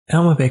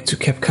Now we're back to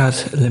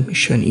CapCut. Let me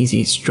show an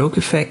easy stroke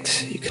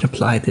effect. You can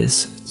apply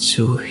this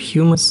to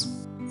humans.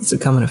 It's a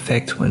common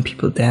effect when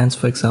people dance,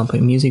 for example,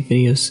 in music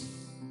videos.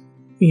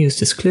 We use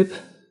this clip.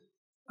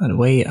 By the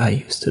way, I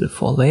use the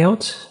default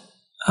layout.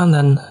 And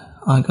then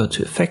I'll go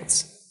to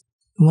effects.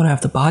 And when I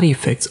have the body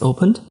effects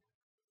opened,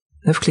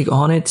 left click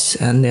on it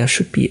and there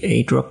should be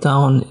a drop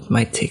down. It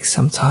might take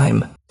some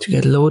time to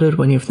get loaded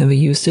when you've never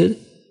used it.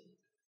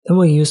 Then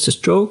we'll use the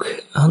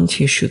stroke and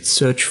you should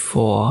search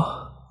for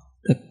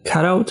the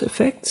cutout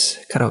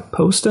effect, cutout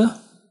poster.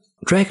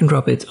 Drag and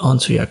drop it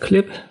onto your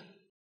clip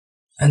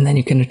and then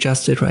you can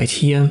adjust it right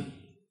here.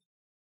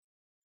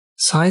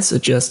 Size,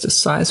 adjust the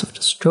size of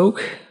the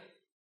stroke.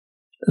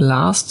 The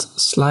last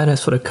slider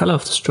is for the color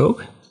of the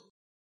stroke.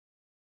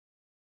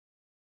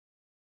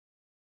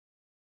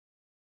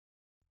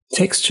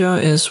 Texture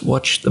is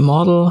watch the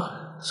model,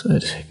 so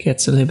it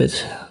gets a little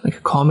bit like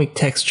a comic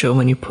texture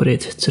when you put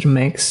it to the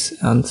max,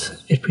 and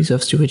it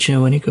preserves the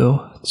original when you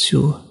go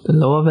to the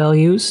lower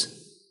values.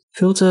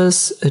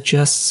 Filters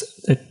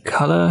adjusts the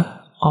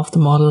color of the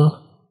model,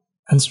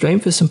 and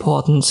strength is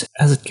important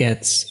as it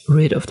gets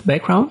rid of the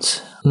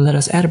background. Let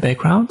us add a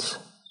background.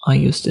 I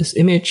use this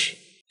image.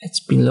 It's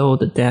below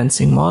the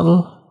dancing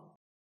model.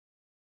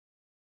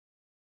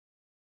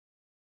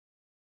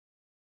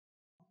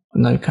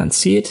 Now you can't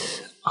see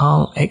it.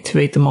 I'll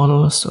activate the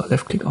model, so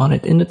left click on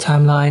it in the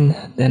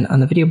timeline. Then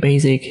under video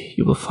basic,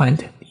 you will find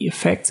the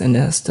effects and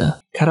there's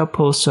the cutout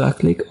poster.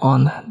 Click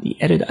on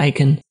the edit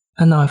icon.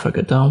 And now if I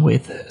go down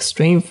with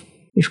strength,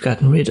 we've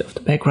gotten rid of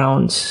the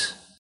background.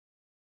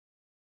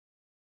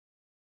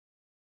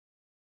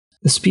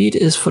 The speed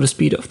is for the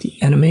speed of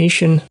the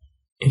animation.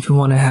 If you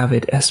want to have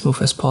it as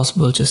smooth as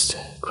possible, just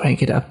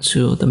crank it up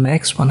to the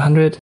max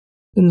 100.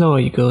 The lower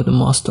you go, the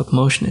more stop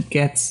motion it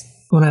gets.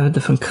 You want to have a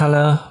different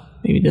color,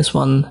 maybe this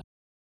one.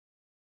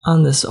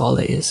 And this is all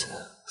there is.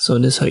 So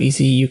this is how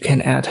easy you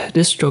can add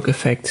this stroke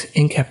effect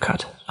in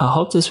CapCut. I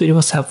hope this video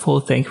was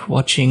helpful. Thank you for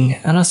watching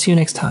and I'll see you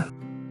next time.